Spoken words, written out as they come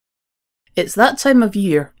It's that time of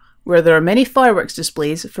year where there are many fireworks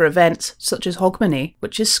displays for events such as Hogmanay,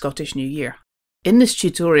 which is Scottish New Year. In this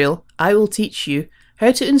tutorial, I will teach you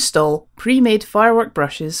how to install pre-made firework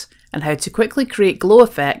brushes and how to quickly create glow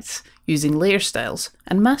effects using layer styles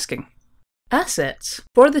and masking. Assets.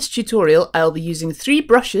 For this tutorial, I'll be using 3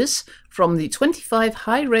 brushes from the 25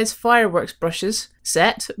 high-res fireworks brushes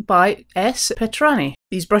set by S. Petrani.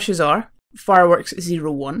 These brushes are Fireworks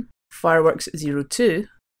 01, Fireworks 02,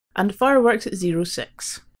 and Fireworks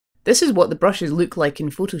 06. This is what the brushes look like in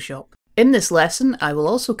Photoshop. In this lesson, I will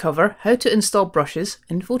also cover how to install brushes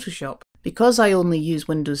in Photoshop. Because I only use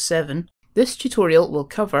Windows 7, this tutorial will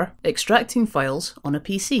cover extracting files on a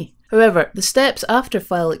PC. However, the steps after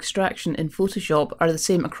file extraction in Photoshop are the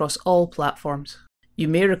same across all platforms. You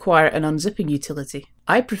may require an unzipping utility.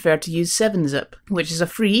 I prefer to use 7-Zip, which is a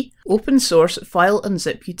free, open source file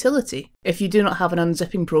unzip utility, if you do not have an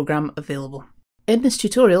unzipping program available. In this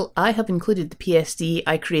tutorial, I have included the PSD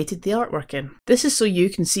I created the artwork in. This is so you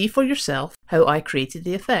can see for yourself how I created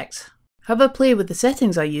the effects. Have a play with the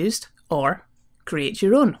settings I used, or create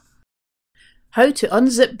your own. How to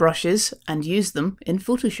unzip brushes and use them in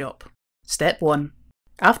Photoshop. Step 1.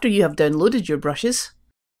 After you have downloaded your brushes,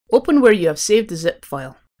 open where you have saved the zip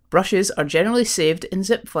file. Brushes are generally saved in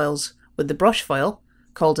zip files with the brush file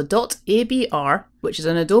called a .abr, which is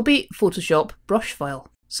an Adobe Photoshop brush file,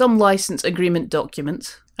 some license agreement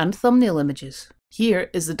documents, and thumbnail images. Here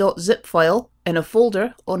is the .zip file in a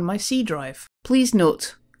folder on my C drive. Please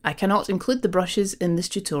note, I cannot include the brushes in this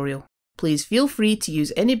tutorial. Please feel free to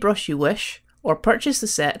use any brush you wish or purchase the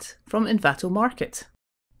set from Envato Market.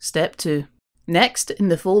 Step 2. Next, in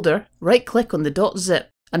the folder, right-click on the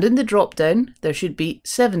 .zip, and in the drop-down there should be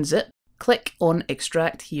 7-Zip. Click on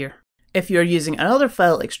Extract here. If you are using another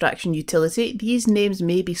file extraction utility, these names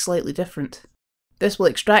may be slightly different. This will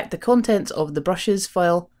extract the contents of the brushes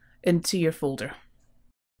file into your folder.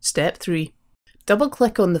 Step 3.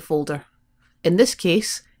 Double-click on the folder. In this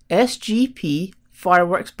case, SGP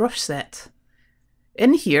Fireworks Brush Set.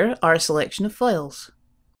 In here are a selection of files.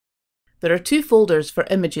 There are 2 folders for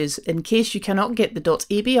images in case you cannot get the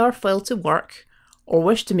 .abr file to work or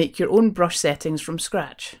wish to make your own brush settings from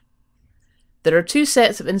scratch. There are 2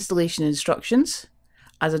 sets of installation instructions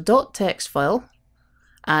as a .text file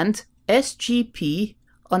and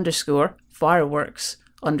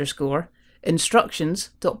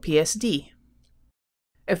sgp_fireworks_instructions.psd.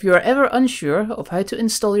 If you are ever unsure of how to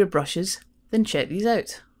install your brushes, then check these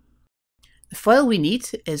out. The file we need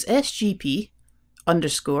is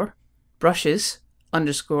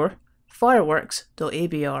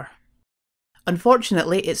sgp_brushes_fireworks.abr.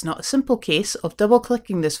 Unfortunately, it's not a simple case of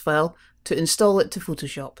double-clicking this file to install it to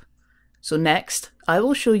Photoshop. So next, I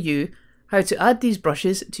will show you how to add these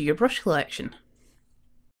brushes to your brush collection.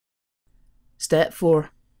 Step 4.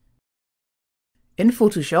 In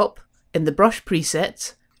Photoshop, in the brush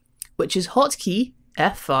presets, which is hotkey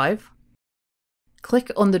F5,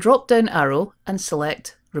 click on the drop-down arrow and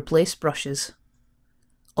select Replace Brushes.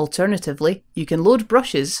 Alternatively, you can load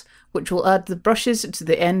brushes, which will add the brushes to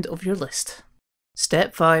the end of your list.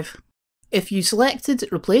 Step 5. If you selected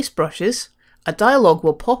Replace Brushes, a dialog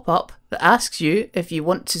will pop up that asks you if you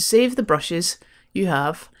want to save the brushes you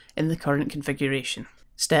have in the current configuration.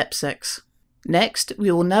 Step 6. Next,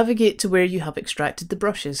 we will navigate to where you have extracted the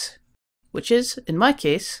brushes, which is, in my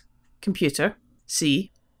case, Computer,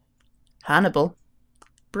 C, Hannibal,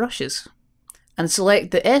 Brushes, and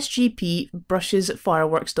select the SGP brushes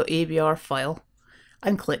fireworks.abr file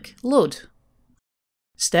and click Load.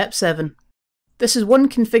 Step 7. This is one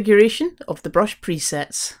configuration of the brush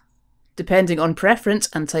presets. Depending on preference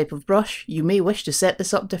and type of brush, you may wish to set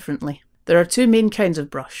this up differently. There are 2 main kinds of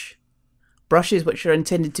brush. Brushes which are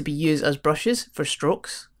intended to be used as brushes for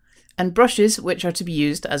strokes, and brushes which are to be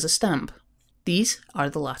used as a stamp. These are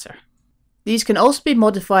the latter. These can also be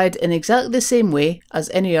modified in exactly the same way as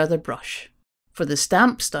any other brush. For the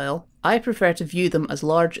stamp style, I prefer to view them as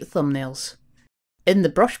large thumbnails. In the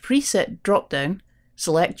brush preset drop-down,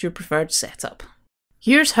 select your preferred setup.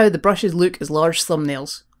 Here's how the brushes look as large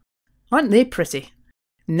thumbnails. Aren't they pretty?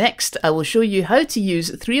 Next, I will show you how to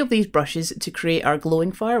use 3 of these brushes to create our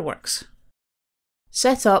glowing fireworks.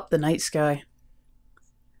 Set up the night sky.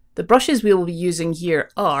 The brushes we will be using here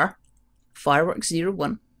are Fireworks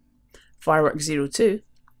 01, Fireworks 02,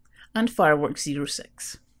 and Fireworks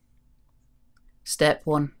 06. Step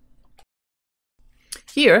 1.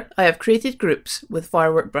 Here I have created groups with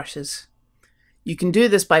firework brushes. You can do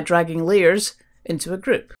this by dragging layers into a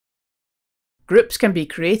group. Groups can be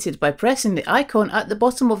created by pressing the icon at the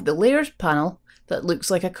bottom of the Layers panel that looks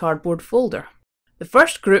like a cardboard folder. The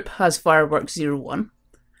first group has Fireworks 01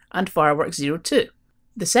 and Fireworks 02.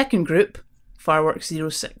 The second group, Firework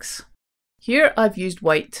 06. Here I've used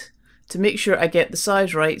white to make sure I get the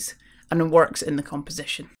size right and it works in the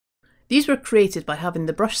composition. These were created by having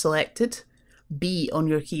the brush selected, B on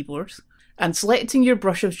your keyboard, and selecting your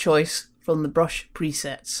brush of choice from the brush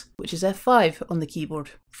presets, which is F5 on the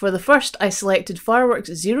keyboard. For the first, I selected Fireworks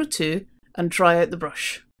 02 and try out the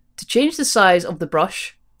brush. To change the size of the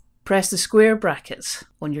brush, press the square brackets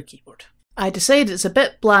on your keyboard. I decided it's a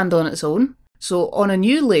bit bland on its own, so on a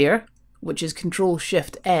new layer, which is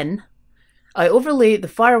Ctrl-Shift-N, I overlay the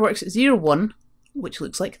Fireworks 01, which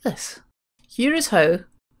looks like this. Here is how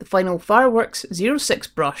the final Fireworks 06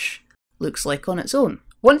 brush looks like on its own.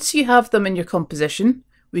 Once you have them in your composition,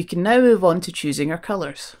 we can now move on to choosing our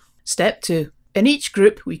colours. Step 2. In each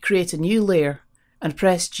group we create a new layer and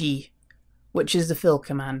press G, which is the fill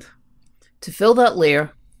command, to fill that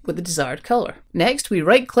layer with the desired colour. Next we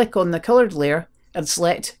right click on the coloured layer and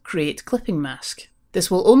select Create Clipping Mask.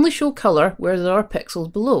 This will only show colour where there are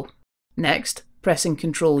pixels below. Next, pressing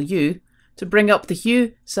Ctrl U to bring up the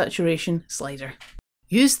Hue Saturation slider.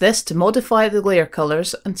 Use this to modify the layer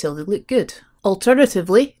colours until they look good.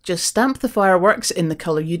 Alternatively, just stamp the fireworks in the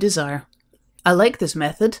colour you desire. I like this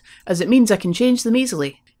method as it means I can change them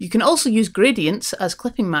easily. You can also use gradients as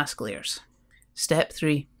clipping mask layers. Step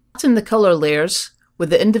 3. Button the colour layers with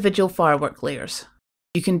the individual firework layers.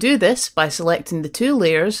 You can do this by selecting the two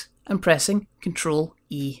layers and pressing Ctrl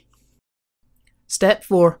E. Step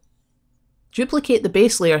 4. Duplicate the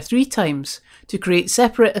base layer 3 times to create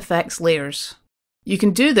separate effects layers. You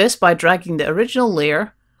can do this by dragging the original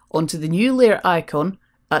layer onto the new layer icon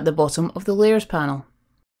at the bottom of the layers panel.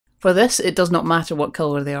 For this, it does not matter what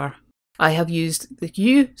colour they are. I have used the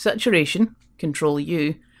Hue Saturation, Ctrl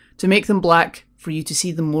U, to make them black for you to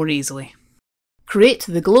see them more easily. Create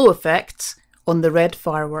the glow effects on the red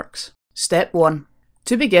fireworks. Step 1.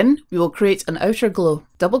 To begin, we will create an outer glow.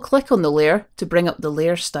 Double click on the layer to bring up the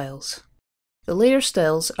layer styles. The layer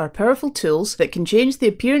styles are powerful tools that can change the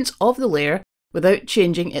appearance of the layer without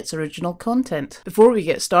changing its original content. Before we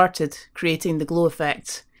get started creating the glow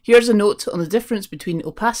effects, here's a note on the difference between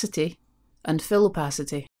opacity and fill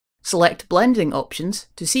opacity. Select blending options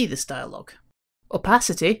to see this dialog.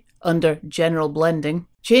 Opacity, under General Blending,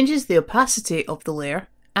 changes the opacity of the layer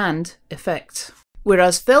and effects,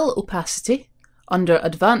 whereas fill opacity, under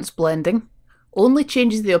Advanced Blending, only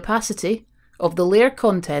changes the opacity of the layer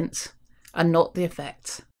contents and not the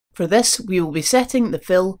effects. For this, we will be setting the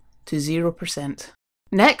fill to 0%.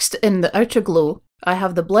 Next, in the outer glow, I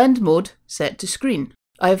have the blend mode set to screen.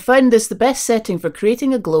 I have found this the best setting for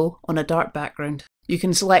creating a glow on a dark background. You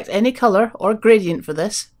can select any colour or gradient for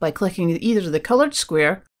this by clicking either the coloured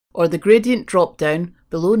square or the gradient drop down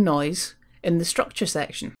below noise in the structure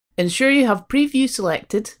section. Ensure you have preview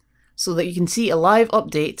selected so that you can see a live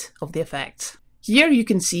update of the effects. Here you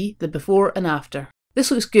can see the before and after.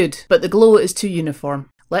 This looks good, but the glow is too uniform.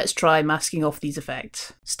 Let's try masking off these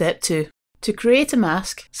effects. Step 2. To create a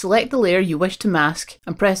mask, select the layer you wish to mask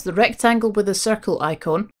and press the rectangle with the circle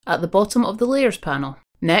icon at the bottom of the layers panel.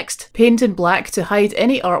 Next, paint in black to hide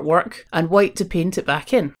any artwork and white to paint it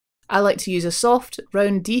back in. I like to use a soft,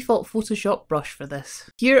 round default Photoshop brush for this.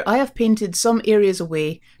 Here I have painted some areas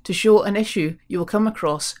away to show an issue you will come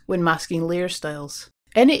across when masking layer styles.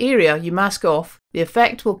 Any area you mask off, the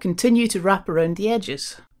effect will continue to wrap around the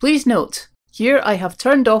edges. Please note, here I have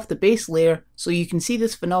turned off the base layer so you can see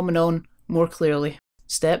this phenomenon more clearly.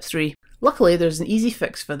 Step 3. Luckily there's an easy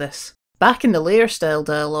fix for this. Back in the layer style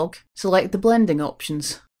dialog, select the blending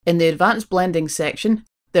options. In the advanced blending section,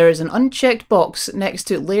 there is an unchecked box next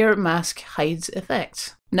to layer mask hides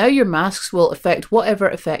effects. Now your masks will affect whatever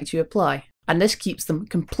effect you apply, and this keeps them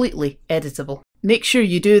completely editable. Make sure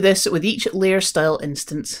you do this with each layer style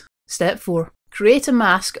instance. Step 4. Create a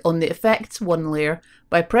mask on the Effects 1 layer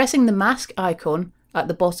by pressing the mask icon at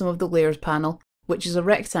the bottom of the layers panel, which is a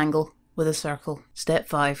rectangle with a circle. Step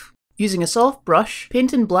 5. Using a soft brush,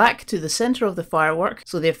 paint in black to the centre of the firework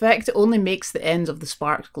so the effect only makes the ends of the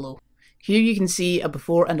spark glow. Here you can see a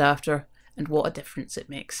before and after and what a difference it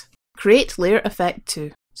makes. Create Layer Effect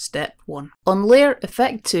 2. Step 1. On Layer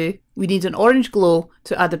Effect 2, we need an orange glow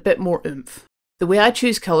to add a bit more oomph. The way I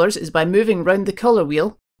choose colours is by moving round the colour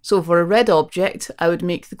wheel, so for a red object I would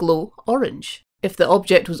make the glow orange. If the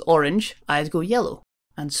object was orange, I'd go yellow,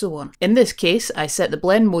 and so on. In this case, I set the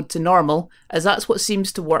blend mode to normal, as that's what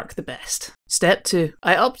seems to work the best. Step 2.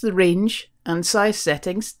 I upped the range and size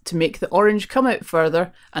settings to make the orange come out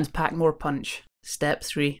further and pack more punch. Step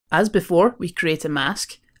 3. As before, we create a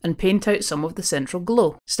mask and paint out some of the central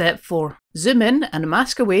glow. Step 4. Zoom in and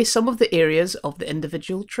mask away some of the areas of the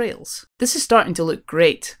individual trails. This is starting to look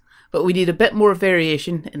great, but we need a bit more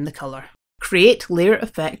variation in the colour. Create Layer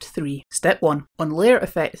Effect 3. Step 1. On Layer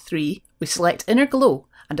Effect 3, we select Inner Glow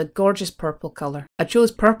and a gorgeous purple colour. I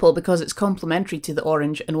chose purple because it's complementary to the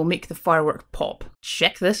orange and will make the firework pop.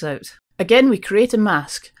 Check this out. Again, we create a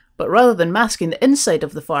mask, but rather than masking the inside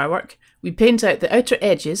of the firework, we paint out the outer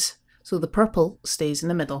edges so the purple stays in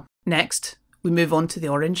the middle. Next, we move on to the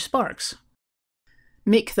orange sparks.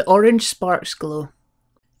 Make the orange sparks glow.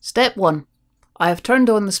 Step 1. I have turned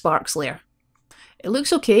on the sparks layer. It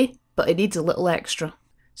looks okay, but it needs a little extra.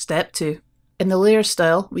 Step 2. In the layer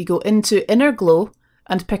style, we go into Inner Glow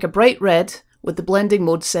and pick a bright red with the blending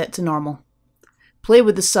mode set to normal. Play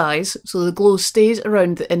with the size so the glow stays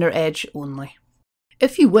around the inner edge only.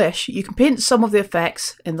 If you wish, you can paint some of the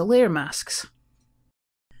effects in the layer masks.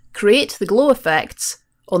 Create the glow effects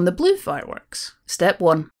on the blue fireworks. Step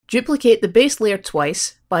 1. Duplicate the base layer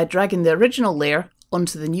twice by dragging the original layer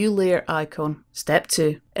onto the new layer icon. Step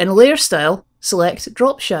 2. In layer style, select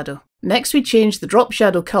Drop Shadow. Next we change the drop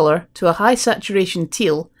shadow colour to a high saturation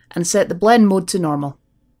teal and set the blend mode to normal.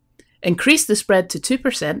 Increase the spread to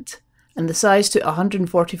 2% and the size to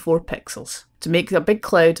 144 pixels to make a big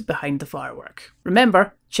cloud behind the firework.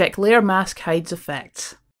 Remember, check Layer Mask hides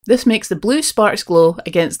effects. This makes the blue sparks glow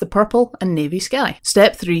against the purple and navy sky.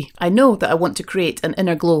 Step 3. I know that I want to create an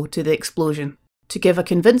inner glow to the explosion. To give a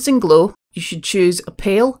convincing glow, you should choose a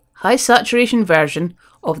pale, high saturation version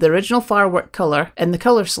of the original firework colour in the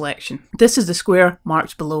colour selection. This is the square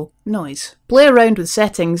marked below Noise. Play around with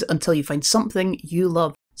settings until you find something you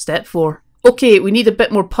love. Step 4. Okay, we need a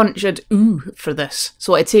bit more punch and ooh for this,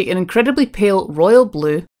 so I take an incredibly pale royal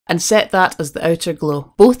blue and set that as the outer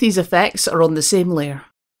glow. Both these effects are on the same layer.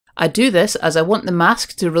 I do this as I want the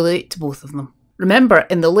mask to relate to both of them. Remember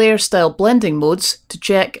in the layer style blending modes to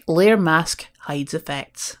check Layer Mask hides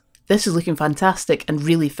effects. This is looking fantastic and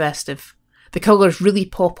really festive. The colours really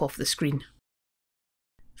pop off the screen.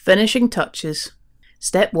 Finishing touches.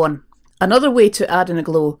 Step 1. Another way to add in a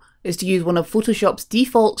glow is to use one of Photoshop's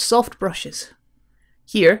default soft brushes.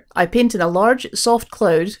 Here, I painted a large soft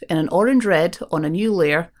cloud in an orange red on a new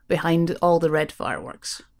layer behind all the red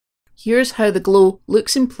fireworks. Here's how the glow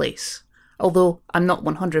looks in place, although I'm not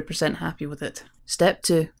 100% happy with it. Step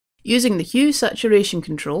 2. Using the Hue Saturation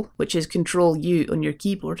control, which is Ctrl U on your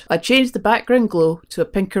keyboard, I changed the background glow to a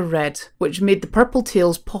pinker red, which made the purple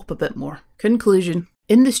tails pop a bit more. Conclusion.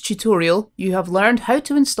 In this tutorial, you have learned how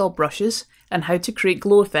to install brushes and how to create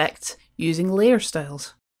glow effects using layer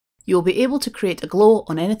styles. You will be able to create a glow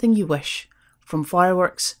on anything you wish, from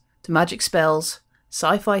fireworks to magic spells,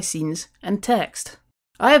 sci-fi scenes and text.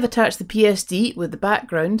 I have attached the PSD with the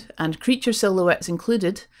background and creature silhouettes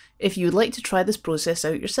included if you would like to try this process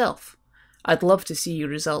out yourself. I'd love to see your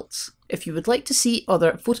results. If you would like to see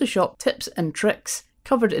other Photoshop tips and tricks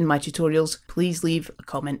covered in my tutorials, please leave a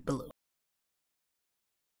comment below.